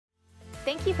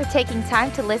Thank you for taking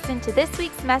time to listen to this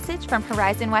week's message from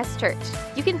Horizon West Church.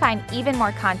 You can find even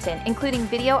more content, including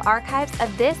video archives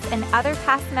of this and other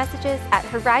past messages at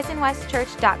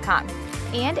horizonwestchurch.com.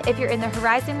 And if you're in the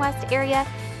Horizon West area,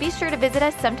 be sure to visit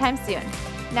us sometime soon.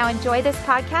 Now enjoy this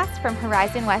podcast from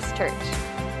Horizon West Church.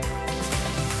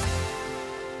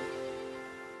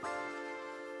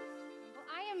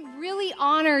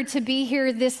 Honored to be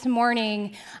here this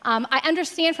morning. I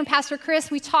understand from Pastor Chris,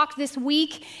 we talked this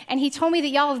week, and he told me that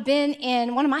y'all have been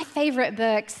in one of my favorite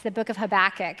books, the book of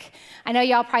Habakkuk. I know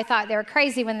y'all probably thought they were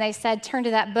crazy when they said, turn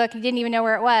to that book. You didn't even know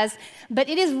where it was. But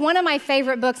it is one of my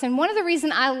favorite books, and one of the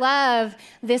reasons I love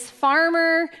this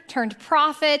farmer turned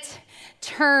prophet,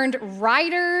 turned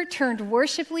writer, turned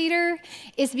worship leader,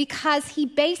 is because he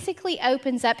basically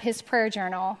opens up his prayer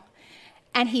journal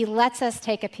and he lets us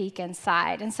take a peek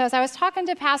inside. And so as I was talking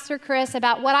to Pastor Chris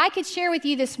about what I could share with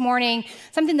you this morning,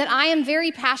 something that I am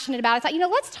very passionate about, I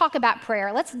thought, let's talk about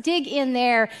prayer. Let's dig in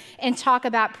there and talk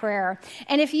about prayer.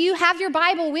 And if you have your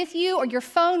Bible with you or your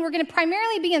phone, we're going to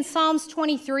primarily be in Psalms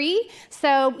 23.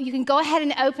 So you can go ahead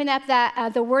and open up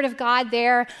that the Word of God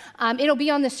there. It'll be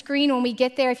on the screen when we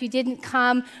get there if you didn't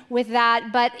come with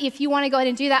that. But if you want to go ahead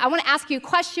and do that, I want to ask you a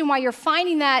question while you're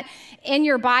finding that in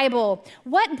your Bible.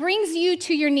 What brings you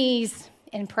to your knees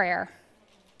in prayer?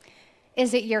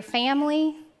 Is it your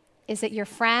family? Is it your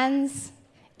friends?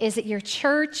 Is it your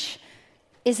church?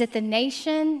 Is it the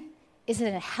nation? Is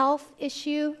it a health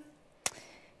issue?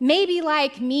 Maybe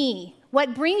like me,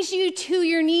 what brings you to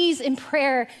your knees in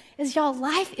prayer is, y'all,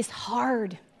 life is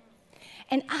hard.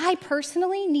 And I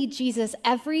personally need Jesus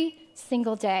every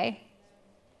single day.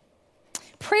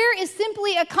 Prayer is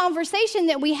simply a conversation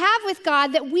that we have with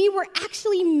God that we were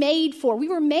actually made for. We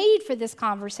were made for this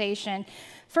conversation.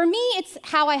 For me, it's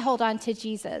how I hold on to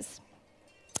Jesus.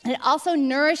 And it also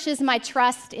nourishes my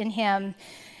trust in him.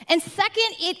 And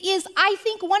second, it is, I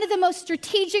think, one of the most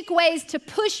strategic ways to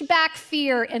push back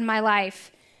fear in my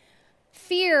life.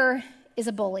 Fear is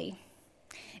a bully.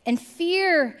 And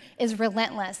fear is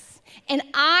relentless. And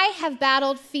I have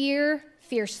battled fear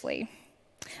fiercely.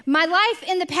 My life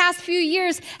in the past few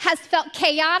years has felt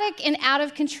chaotic and out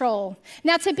of control.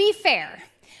 Now, to be fair,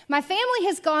 my family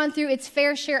has gone through its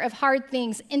fair share of hard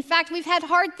things. In fact, we've had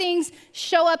hard things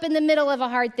show up in the middle of a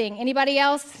hard thing. Anybody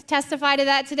else testify to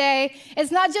that today?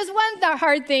 It's not just one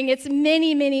hard thing, it's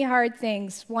many, many hard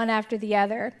things, one after the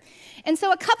other. And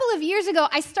so a couple of years ago,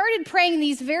 I started praying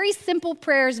these very simple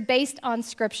prayers based on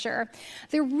Scripture.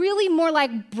 They're really more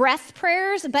like breath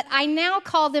prayers, but I now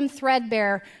call them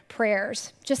threadbare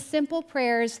prayers. Just simple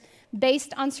prayers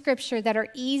based on Scripture that are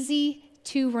easy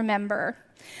to remember.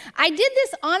 I did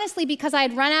this honestly because I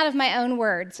had run out of my own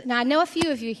words. Now, I know a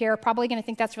few of you here are probably going to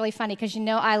think that's really funny because you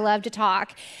know I love to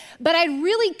talk. But I'd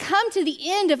really come to the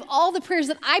end of all the prayers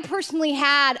that I personally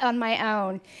had on my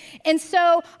own. And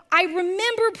so I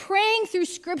remember praying through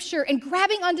Scripture and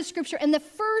grabbing onto Scripture. And the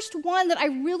first one that I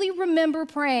really remember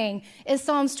praying is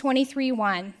Psalms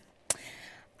 23:1.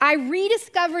 I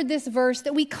rediscovered this verse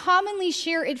that we commonly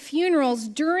share at funerals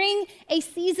during a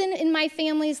season in my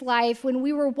family's life when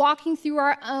we were walking through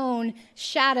our own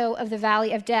shadow of the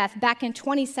valley of death back in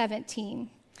 2017.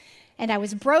 And I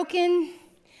was broken,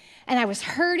 and I was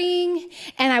hurting,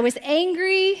 and I was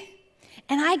angry,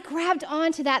 and I grabbed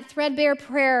onto that threadbare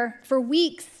prayer for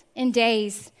weeks and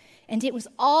days, and it was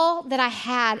all that I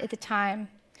had at the time,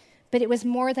 but it was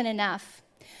more than enough.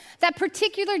 That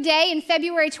particular day in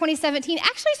February 2017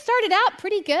 actually started out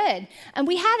pretty good. And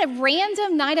we had a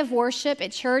random night of worship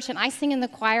at church, and I sing in the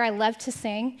choir. I love to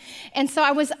sing. And so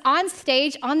I was on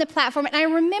stage, on the platform, and I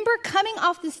remember coming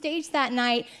off the stage that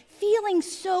night feeling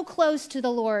so close to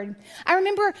the Lord. I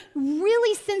remember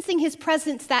really sensing his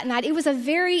presence that night. It was a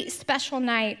very special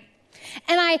night.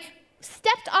 And I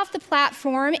stepped off the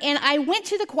platform, and I went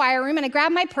to the choir room, and I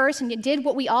grabbed my purse and did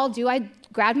what we all do. I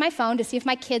grabbed my phone to see if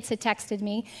my kids had texted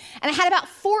me, and I had about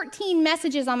 14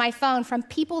 messages on my phone from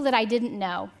people that I didn't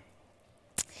know.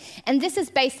 And this is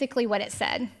basically what it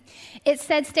said. It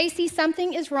said, "Stacy,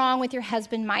 something is wrong with your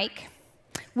husband, Mike.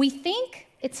 We think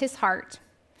it's his heart.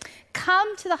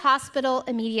 Come to the hospital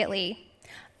immediately.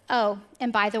 Oh,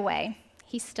 and by the way,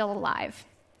 he's still alive."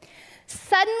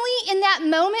 Suddenly, in that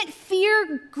moment,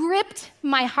 fear gripped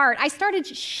my heart. I started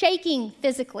shaking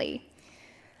physically.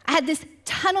 I had this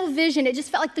tunnel vision. It just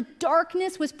felt like the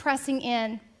darkness was pressing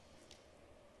in.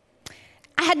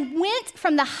 I had went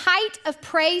from the height of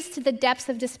praise to the depths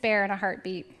of despair in a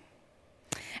heartbeat.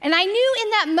 And I knew in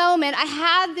that moment I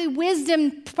had the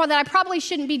wisdom that I probably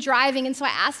shouldn't be driving, and so I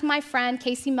asked my friend,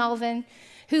 Casey Melvin,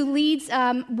 who leads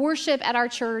worship at our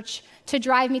church, to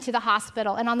drive me to the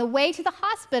hospital. And on the way to the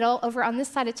hospital, over on this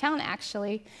side of town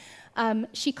actually,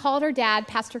 She called her dad,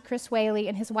 Pastor Chris Whaley,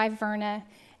 and his wife Verna,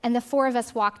 and the four of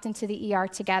us walked into the ER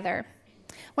together.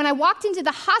 When I walked into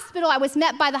the hospital, I was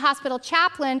met by the hospital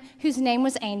chaplain, whose name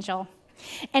was Angel.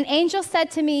 And Angel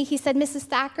said to me, he said, Mrs.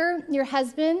 Thacker, your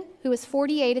husband, who was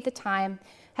 48 at the time,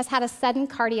 has had a sudden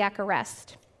cardiac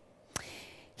arrest.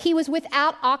 He was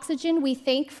without oxygen, we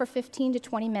think, for 15 to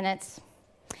 20 minutes.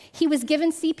 He was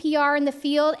given CPR in the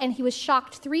field, and he was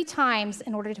shocked 3 times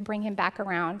in order to bring him back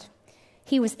around.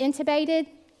 He was intubated,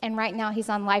 and right now he's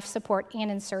on life support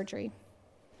and in surgery.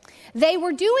 They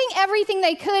were doing everything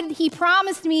they could, he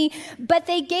promised me, but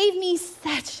they gave me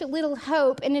such little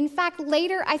hope. And in fact,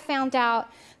 later I found out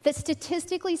that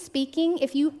statistically speaking,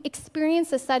 if you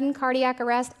experience a sudden cardiac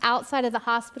arrest outside of the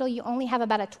hospital, you only have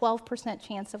about a 12%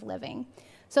 chance of living.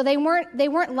 So they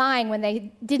weren't lying when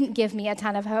they didn't give me a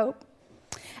ton of hope.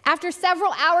 After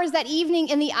several hours that evening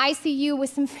in the ICU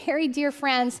with some very dear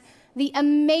friends, the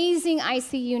amazing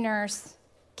ICU nurse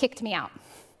kicked me out.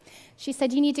 She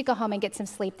said, you need to go home and get some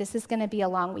sleep. This is going to be a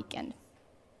long weekend.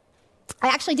 I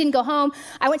actually didn't go home.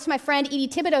 I went to my friend Edie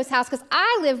Thibodeau's house because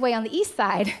I live way on the east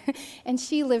side, and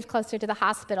she lived closer to the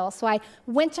hospital. So I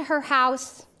went to her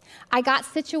house. I got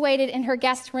situated in her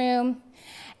guest room,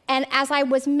 and as I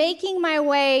was making my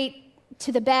way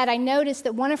to the bed, I noticed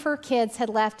that one of her kids had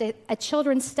left a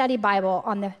children's study Bible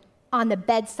on the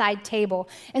bedside table.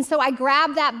 And so I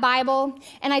grabbed that Bible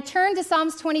and I turned to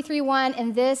Psalms 23:1,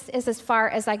 and this is as far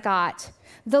as I got.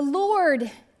 The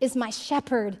Lord is my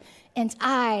shepherd, and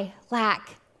I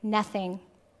lack nothing.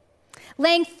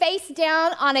 Laying face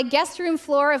down on a guest room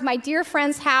floor of my dear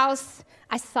friend's house,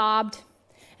 I sobbed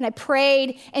and I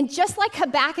prayed. And just like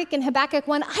Habakkuk in Habakkuk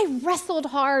 1, I wrestled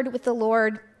hard with the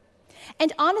Lord.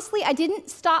 And honestly, I didn't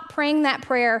stop praying that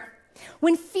prayer.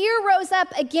 When fear rose up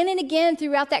again and again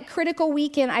throughout that critical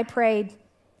weekend, I prayed.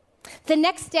 The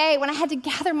next day, when I had to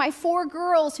gather my 4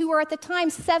 girls who were at the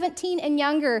time 17 and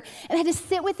younger, and I had to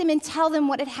sit with them and tell them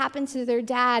what had happened to their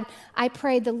dad, I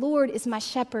prayed, the Lord is my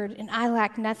shepherd and I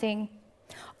lack nothing.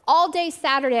 All day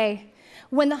Saturday,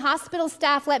 when the hospital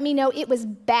staff let me know it was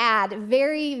bad,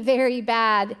 very, very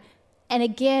bad, and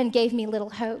again gave me little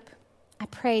hope, I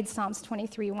prayed Psalms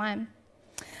 23:1.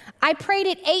 I prayed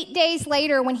it 8 days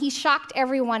later when he shocked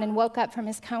everyone and woke up from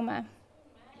his coma.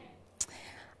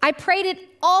 I prayed it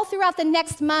all throughout the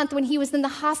next month when he was in the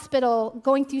hospital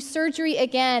going through surgery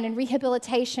again and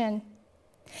rehabilitation.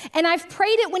 And I've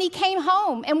prayed it when he came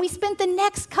home, and we spent the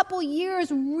next couple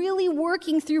years really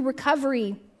working through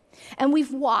recovery. And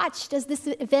we've watched as this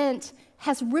event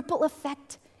has ripple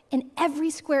effect in every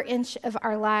square inch of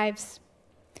our lives.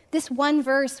 This one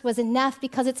verse was enough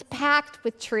because it's packed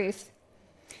with truth.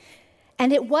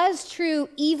 And it was true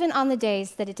even on the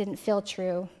days that it didn't feel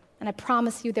true. And I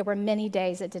promise you there were many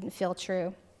days it didn't feel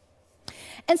true.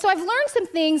 And so I've learned some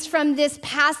things from this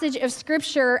passage of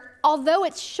Scripture. Although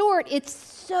it's short, it's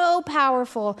so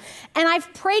powerful. And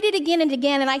I've prayed it again and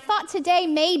again. And I thought today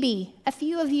maybe a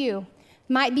few of you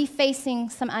might be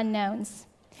facing some unknowns.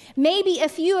 Maybe a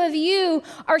few of you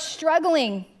are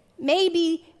struggling.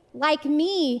 Maybe, like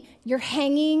me, you're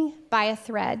hanging by a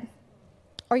thread.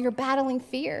 Or you're battling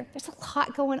fear. There's a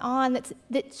lot going on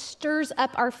that stirs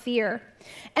up our fear.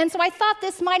 And so I thought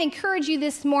this might encourage you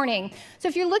this morning. So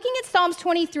if you're looking at Psalms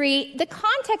 23, the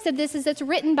context of this is it's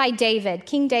written by David,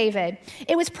 King David.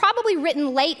 It was probably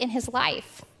written late in his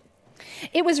life.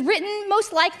 It was written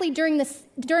most likely during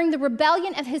the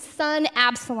rebellion of his son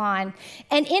Absalom.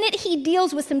 And in it, he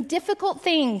deals with some difficult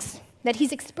things that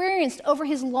he's experienced over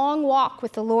his long walk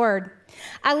with the Lord.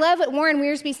 I love what Warren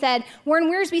Wiersbe said.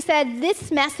 Warren Wiersbe said,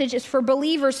 this message is for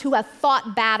believers who have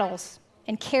fought battles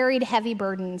and carried heavy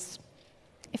burdens.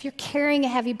 If you're carrying a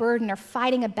heavy burden or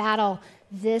fighting a battle,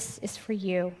 this is for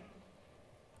you.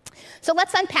 So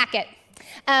let's unpack it.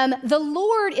 The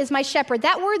Lord is my shepherd.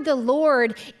 That word, the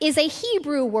Lord, is a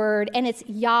Hebrew word, and it's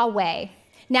Yahweh.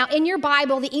 Now, in your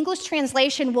Bible, the English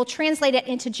translation will translate it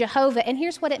into Jehovah, and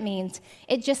here's what it means.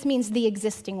 It just means the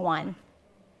existing one.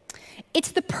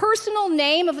 It's the personal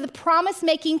name of the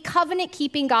promise-making,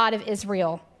 covenant-keeping God of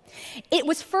Israel. It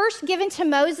was first given to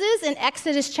Moses in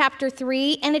Exodus chapter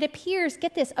 3, and it appears,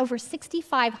 get this, over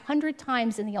 6,500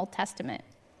 times in the Old Testament.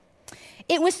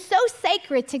 It was so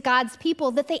sacred to God's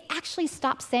people that they actually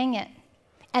stopped saying it,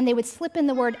 and they would slip in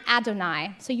the word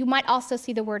Adonai. So you might also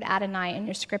see the word Adonai in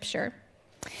your scripture.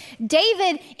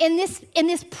 David, in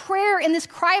this prayer, in this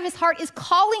cry of his heart, is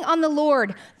calling on the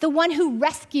Lord, the one who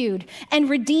rescued and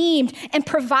redeemed and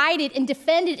provided and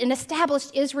defended and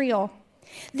established Israel.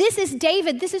 This is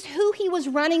David. This is who he was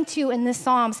running to in the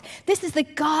Psalms. This is the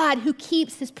God who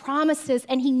keeps his promises,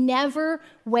 and he never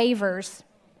wavers.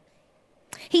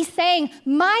 He's saying,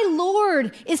 my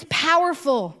Lord is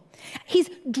powerful. He's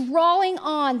drawing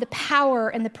on the power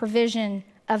and the provision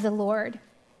of the Lord.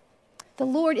 The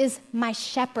Lord is my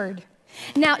shepherd.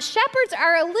 Now, shepherds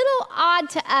are a little odd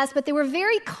to us, but they were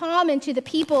very common to the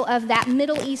people of that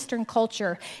Middle Eastern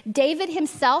culture. David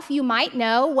himself, you might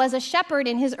know, was a shepherd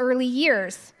in his early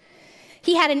years.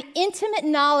 He had an intimate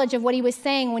knowledge of what he was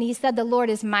saying when he said, the Lord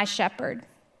is my shepherd.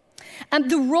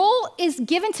 The role is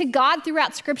given to God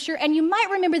throughout Scripture, and you might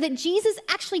remember that Jesus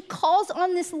actually calls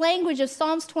on this language of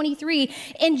Psalms 23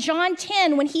 in John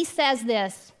 10 when he says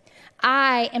this,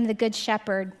 I am the good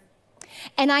shepherd,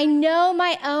 and I know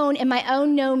my own, and my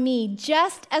own know me.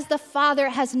 Just as the Father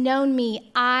has known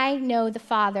me, I know the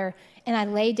Father, and I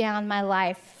lay down my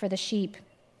life for the sheep.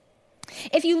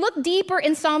 If you look deeper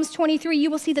in Psalms 23, you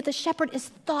will see that the shepherd is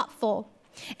thoughtful,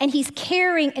 and he's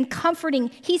caring and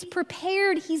comforting. He's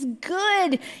prepared, he's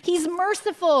good, he's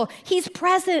merciful, he's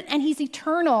present, and he's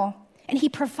eternal. And he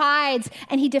provides,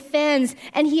 and he defends,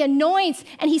 and he anoints,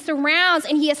 and he surrounds,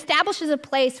 and he establishes a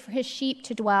place for his sheep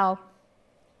to dwell.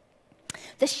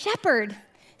 The shepherd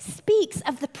speaks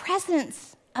of the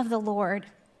presence of the Lord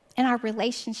and our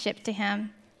relationship to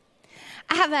him.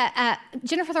 I have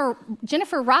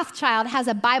Jennifer Rothschild has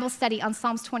a Bible study on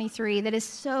Psalms 23 that is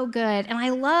so good, and I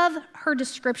love her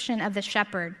description of the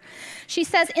shepherd. She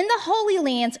says, in the Holy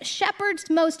Lands, shepherds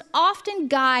most often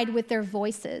guide with their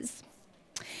voices.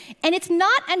 And it's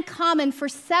not uncommon for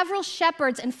several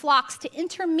shepherds and flocks to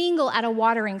intermingle at a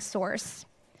watering source.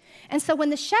 And so when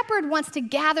the shepherd wants to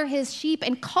gather his sheep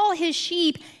and call his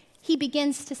sheep, he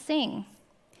begins to sing.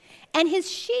 And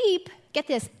his sheep, get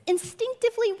this,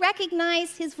 instinctively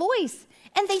recognize his voice,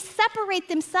 and they separate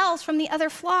themselves from the other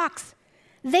flocks.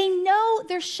 They know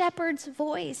their shepherd's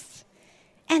voice,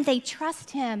 and they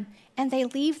trust him, and they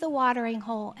leave the watering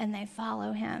hole, and they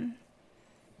follow him.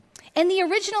 In the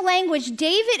original language,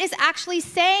 David is actually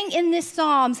saying in this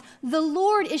Psalms, the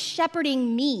Lord is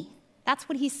shepherding me. That's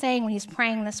what he's saying when he's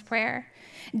praying this prayer.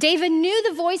 David knew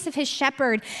the voice of his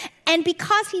shepherd, and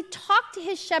because he talked to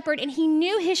his shepherd and he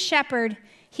knew his shepherd,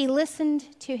 he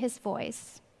listened to his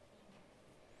voice.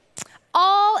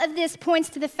 All of this points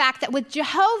to the fact that with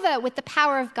Jehovah, with the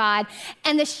power of God,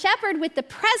 and the shepherd with the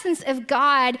presence of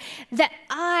God, that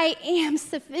I am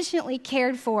sufficiently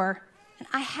cared for, and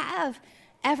I have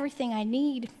everything I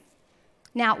need.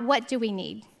 Now, what do we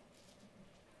need?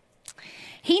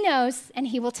 He knows, and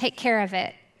he will take care of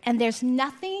it. And there's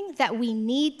nothing that we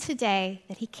need today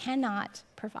that he cannot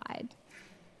provide.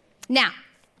 Now,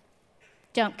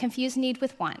 don't confuse need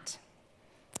with want.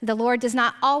 The Lord does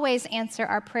not always answer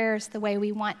our prayers the way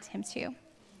we want him to.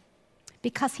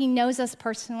 Because he knows us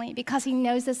personally, because he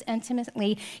knows us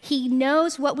intimately, he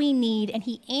knows what we need, and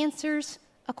he answers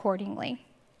accordingly.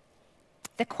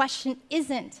 The question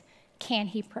isn't, can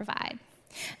he provide?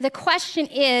 The question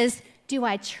is, do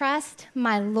I trust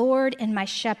my Lord and my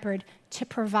shepherd to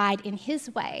provide in his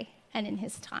way and in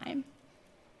his time?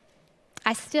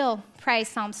 I still pray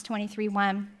Psalms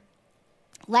 23:1,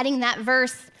 letting that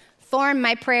verse form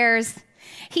my prayers.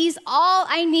 He's all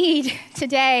I need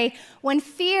today when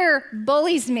fear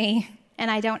bullies me and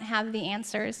I don't have the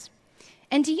answers.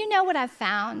 And do you know what I've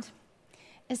found?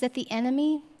 Is that the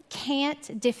enemy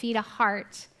can't defeat a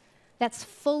heart that's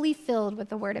fully filled with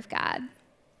the Word of God.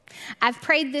 I've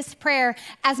prayed this prayer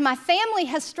as my family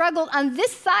has struggled on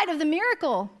this side of the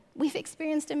miracle. We've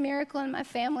experienced a miracle in my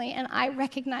family, and I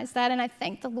recognize that, and I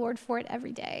thank the Lord for it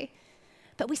every day.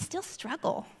 But we still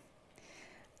struggle.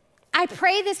 I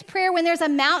pray this prayer when there's a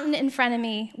mountain in front of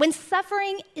me, when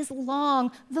suffering is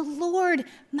long. The Lord,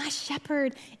 my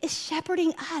shepherd, is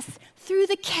shepherding us through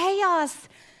the chaos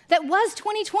that was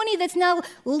 2020 that's now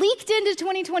leaked into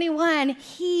 2021.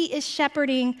 He is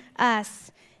shepherding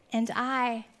us, and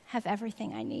I have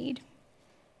everything I need.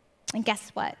 And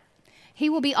guess what? He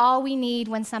will be all we need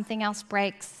when something else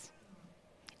breaks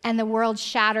and the world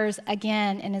shatters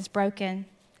again and is broken.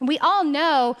 We all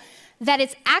know that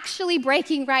it's actually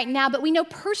breaking right now, but we know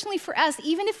personally for us,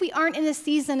 even if we aren't in a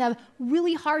season of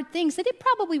really hard things, that it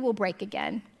probably will break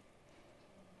again.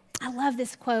 I love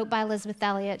this quote by Elizabeth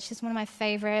Elliot. She's one of my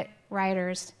favorite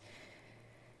writers.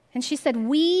 And she said,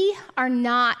 "We are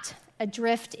not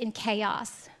adrift in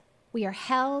chaos. We are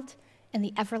held in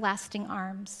the everlasting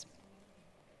arms."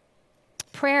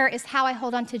 Prayer is how I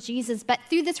hold on to Jesus, but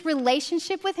through this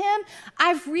relationship with him,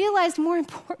 I've realized more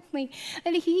importantly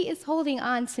that he is holding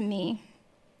on to me.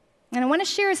 And I want to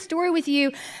share a story with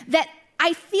you that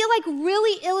I feel like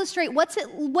really illustrate what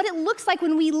it looks like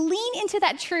when we lean into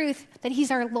that truth that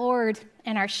he's our Lord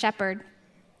and our shepherd.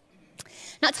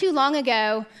 Not too long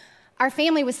ago, our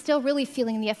family was still really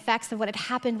feeling the effects of what had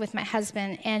happened with my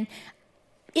husband, and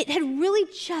it had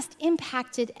really just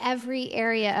impacted every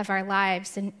area of our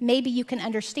lives. And maybe you can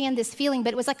understand this feeling,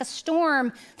 but it was like a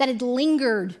storm that had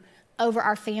lingered over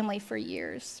our family for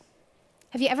years.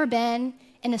 Have you ever been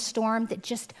in a storm that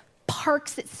just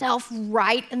parks itself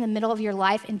right in the middle of your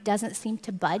life and doesn't seem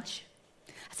to budge?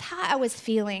 That's how I was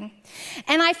feeling.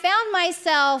 And I found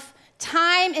myself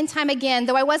time and time again,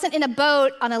 though I wasn't in a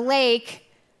boat on a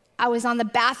lake, I was on the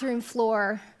bathroom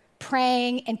floor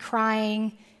praying and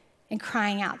crying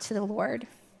out to the Lord.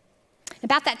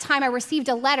 About that time, I received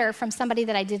a letter from somebody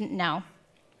that I didn't know.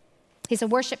 He's a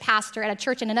worship pastor at a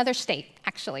church in another state,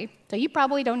 actually, so you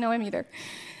probably don't know him either.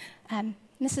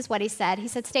 This is what he said. He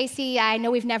said, "Stacy, I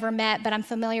know we've never met, but I'm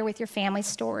familiar with your family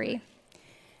story." And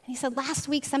he said, "Last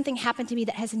week, something happened to me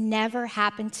that has never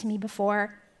happened to me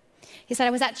before." He said,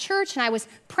 "I was at church and I was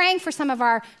praying for some of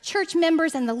our church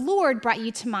members and the Lord brought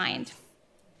you to mind.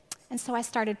 And so I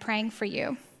started praying for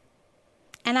you.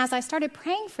 And as I started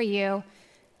praying for you,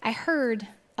 I heard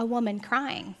a woman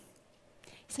crying."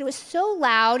 He said, "It was so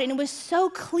loud and it was so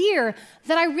clear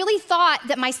that I really thought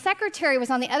that my secretary was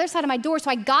on the other side of my door. So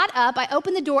I got up, I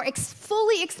opened the door,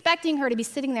 fully expecting her to be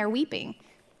sitting there weeping.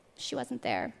 She wasn't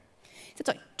there." He said,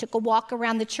 "So I took a walk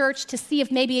around the church to see if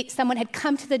maybe someone had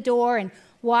come to the door and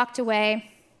walked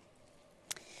away.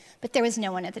 But there was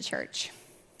no one at the church."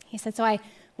 He said, "So I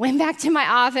went back to my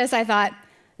office. I thought,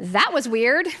 that was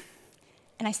weird.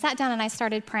 And I sat down and I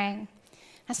started praying.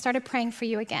 I started praying for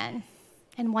you again.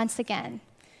 And once again,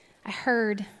 I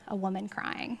heard a woman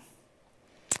crying."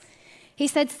 He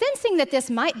said, "Sensing that this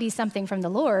might be something from the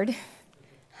Lord,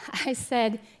 I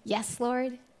said, 'Yes,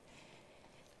 Lord.'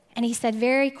 And he said,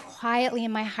 very quietly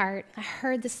in my heart, I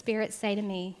heard the Spirit say to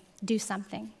me, 'Do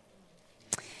something.'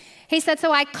 He said,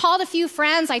 so I called a few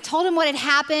friends. I told them what had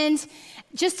happened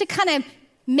just to kind of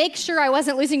make sure I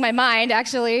wasn't losing my mind,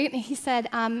 actually." He said,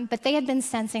 but they had been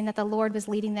sensing that the Lord was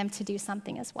leading them to do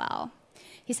something as well.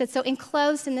 He said, "So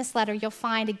enclosed in this letter, you'll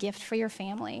find a gift for your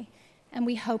family, and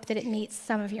we hope that it meets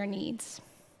some of your needs."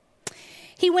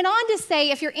 He went on to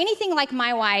say, if you're anything like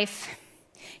my wife,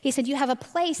 he said, you have a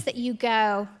place that you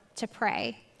go to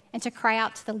pray and to cry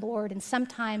out to the Lord, and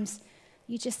sometimes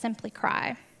you just simply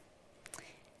cry.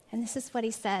 And this is what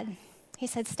he said. He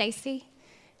said, "Stacy,"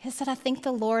 he said, "I think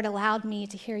the Lord allowed me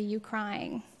to hear you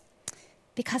crying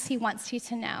because he wants you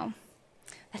to know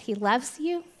that he loves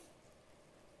you,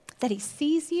 that he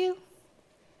sees you,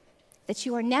 that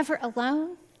you are never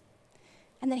alone,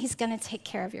 and that he's going to take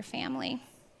care of your family."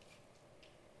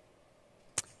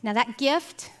 Now, that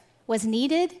gift was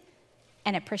needed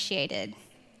and appreciated,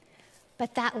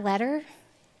 but that letter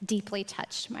deeply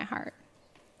touched my heart.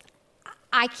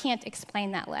 I can't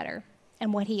explain that letter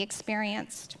and what he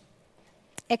experienced,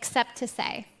 except to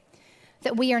say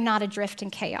that we are not adrift in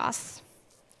chaos.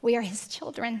 We are his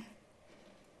children,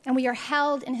 and we are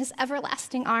held in his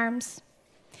everlasting arms.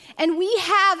 And we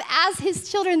have, as his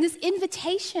children, this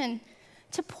invitation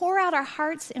to pour out our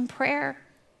hearts in prayer.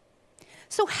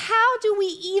 So how do we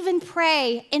even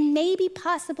pray and maybe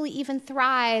possibly even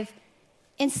thrive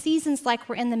in seasons like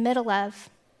we're in the middle of?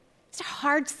 These are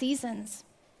hard seasons.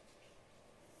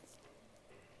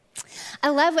 I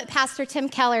love what Pastor Tim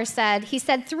Keller said. He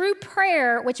said, "Through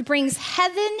prayer, which brings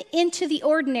heaven into the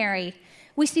ordinary,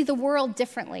 we see the world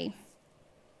differently.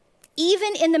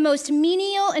 Even in the most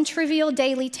menial and trivial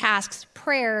daily tasks,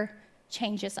 prayer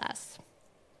changes us."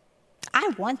 I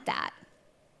want that.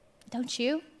 Don't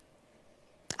you?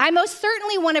 I most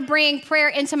certainly want to bring prayer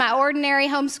into my ordinary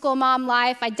homeschool mom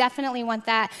life. I definitely want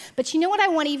that. But you know what I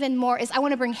want even more is I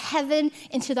want to bring heaven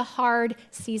into the hard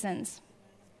seasons.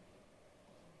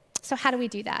 So how do we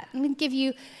do that? I'm going to give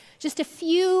you just a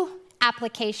few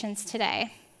applications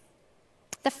today.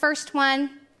 The first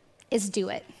one is do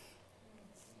it.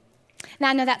 Now,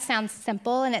 I know that sounds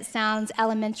simple, and it sounds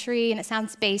elementary, and it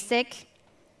sounds basic.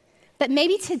 But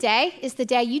maybe today is the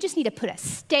day you just need to put a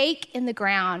stake in the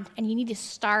ground, and you need to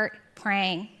start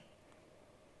praying.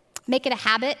 Make it a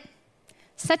habit.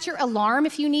 Set your alarm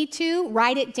if you need to.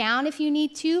 Write it down if you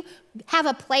need to. Have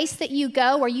a place that you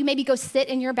go where you maybe go sit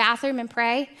in your bathroom and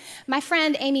pray. My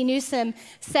friend Amy Newsom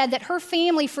said that her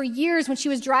family for years when she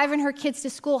was driving her kids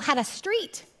to school had a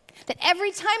street, that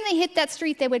every time they hit that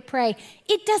street they would pray.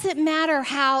 It doesn't matter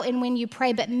how and when you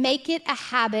pray, but make it a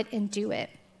habit and do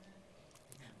it.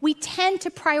 We tend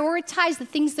to prioritize the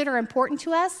things that are important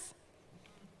to us.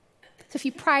 So if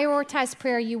you prioritize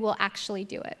prayer, you will actually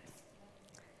do it.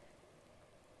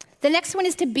 The next one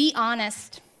is to be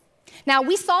honest. Now,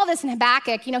 we saw this in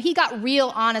Habakkuk. You know, he got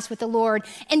real honest with the Lord.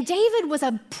 And David was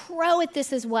a pro at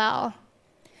this as well.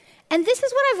 And this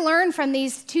is what I've learned from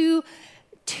these two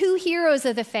heroes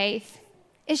of the faith,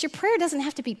 is your prayer doesn't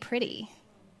have to be pretty.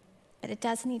 but it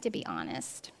does need to be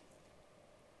honest.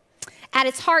 At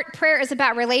its heart, prayer is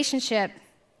about relationship.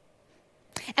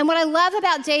 And what I love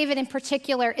about David in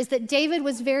particular is that David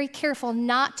was very careful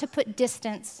not to put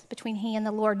distance between he and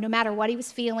the Lord, no matter what he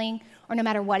was feeling or no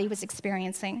matter what he was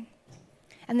experiencing.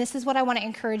 And this is what I want to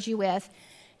encourage you with.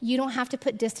 You don't have to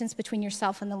put distance between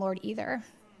yourself and the Lord either.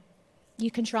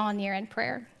 You can draw near in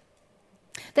prayer.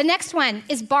 The next one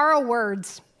is borrow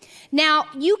words. Now,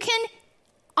 you can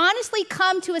honestly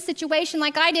come to a situation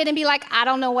like I did and be like, I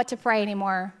don't know what to pray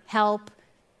anymore. Help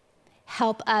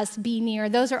us, be near.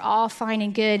 Those are all fine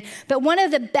and good. But one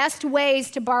of the best ways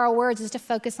to borrow words is to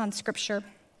focus on Scripture.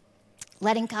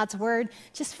 Letting God's word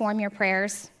just form your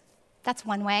prayers. That's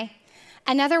one way.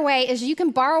 Another way is you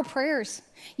can borrow prayers.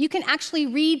 You can actually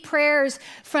read prayers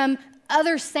from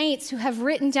other saints who have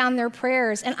written down their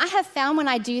prayers. And I have found when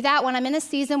I do that, when I'm in a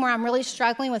season where I'm really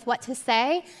struggling with what to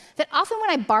say, that often when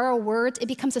I borrow words, it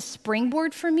becomes a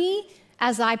springboard for me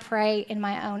as I pray in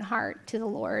my own heart to the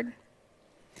Lord.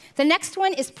 The next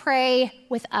one is pray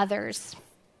with others.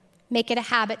 Make it a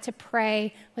habit to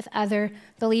pray with other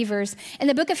believers. In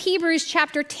the book of Hebrews,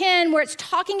 chapter 10, where it's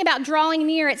talking about drawing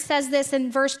near, it says this in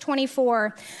verse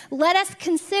 24. Let us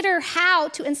consider how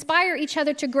to inspire each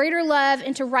other to greater love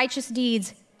and to righteous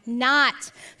deeds,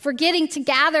 not forgetting to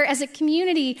gather as a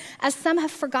community, as some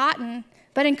have forgotten,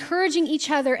 but encouraging each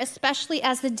other, especially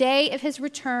as the day of his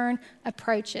return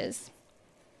approaches.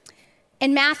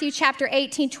 In Matthew chapter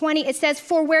 18:20, it says,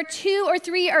 for where 2 or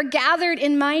 3 are gathered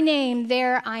in my name,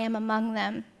 there I am among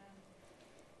them.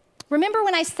 Remember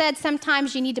when I said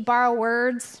sometimes you need to borrow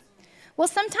words? Well,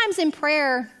 sometimes in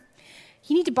prayer,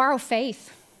 you need to borrow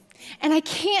faith. And I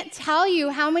can't tell you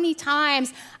how many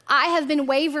times I have been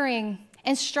wavering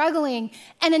and struggling,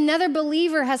 and another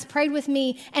believer has prayed with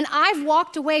me, and I've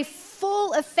walked away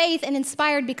full of faith and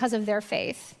inspired because of their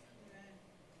faith.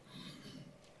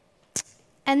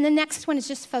 And the next one is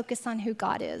just focus on who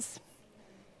God is.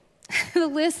 The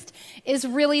list is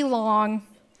really long,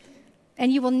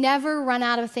 and you will never run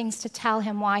out of things to tell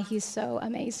him why he's so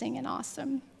amazing and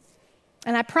awesome.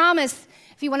 And I promise,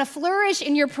 if you want to flourish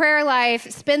in your prayer life,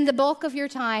 spend the bulk of your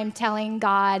time telling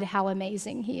God how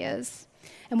amazing he is.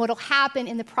 And what will happen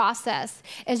in the process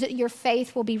is that your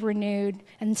faith will be renewed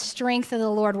and the strength of the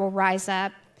Lord will rise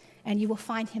up, and you will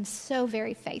find him so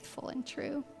very faithful and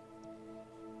true.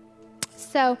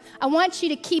 So I want you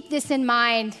to keep this in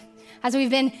mind as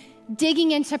we've been digging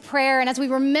into prayer and as we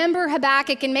remember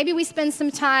Habakkuk, and maybe we spend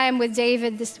some time with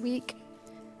David this week,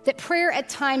 that prayer at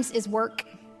times is work.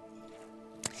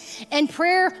 And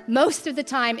prayer most of the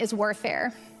time is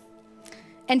warfare.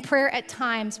 And prayer at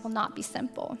times will not be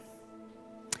simple.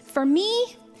 For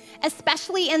me,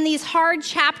 especially in these hard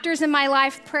chapters in my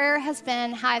life, prayer has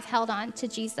been how I've held on to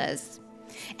Jesus.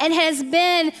 And has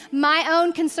been my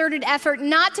own concerted effort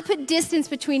not to put distance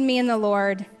between me and the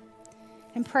Lord.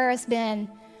 And prayer has been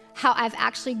how I've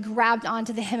actually grabbed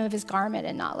onto the hem of his garment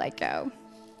and not let go.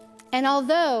 And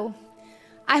although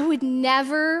I would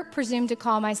never presume to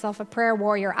call myself a prayer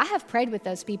warrior, I have prayed with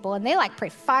those people, and they pray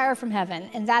fire from heaven,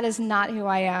 and that is not who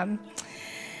I am.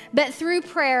 But through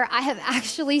prayer, I have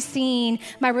actually seen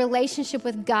my relationship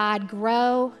with God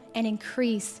grow and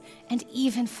increase and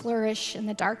even flourish in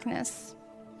the darkness.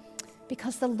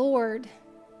 Because the Lord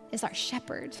is our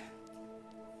shepherd,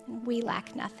 and we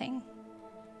lack nothing.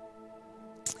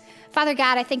 Father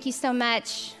God, I thank you so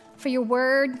much for your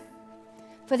word,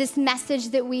 for this message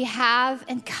that we have.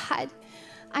 And God,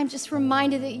 I'm just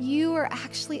reminded that you are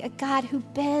actually a God who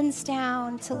bends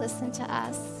down to listen to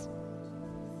us.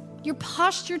 Your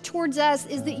posture towards us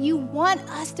is that you want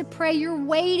us to pray. You're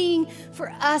waiting for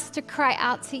us to cry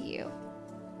out to you.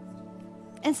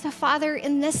 And so, Father,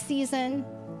 in this season,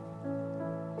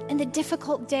 in the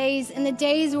difficult days, in the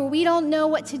days where we don't know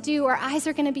what to do, our eyes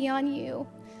are going to be on you.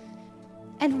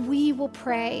 And we will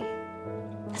pray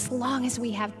as long as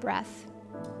we have breath.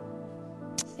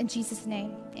 In Jesus'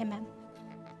 name, amen.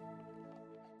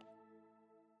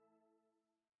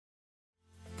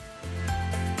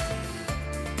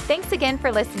 Thanks again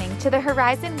for listening to the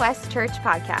Horizon West Church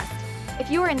podcast. If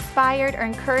you were inspired or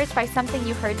encouraged by something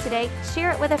you heard today,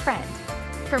 share it with a friend.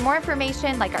 For more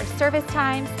information like our service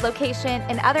times, location,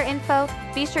 and other info,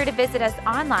 be sure to visit us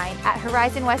online at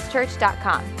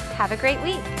horizonwestchurch.com. Have a great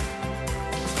week.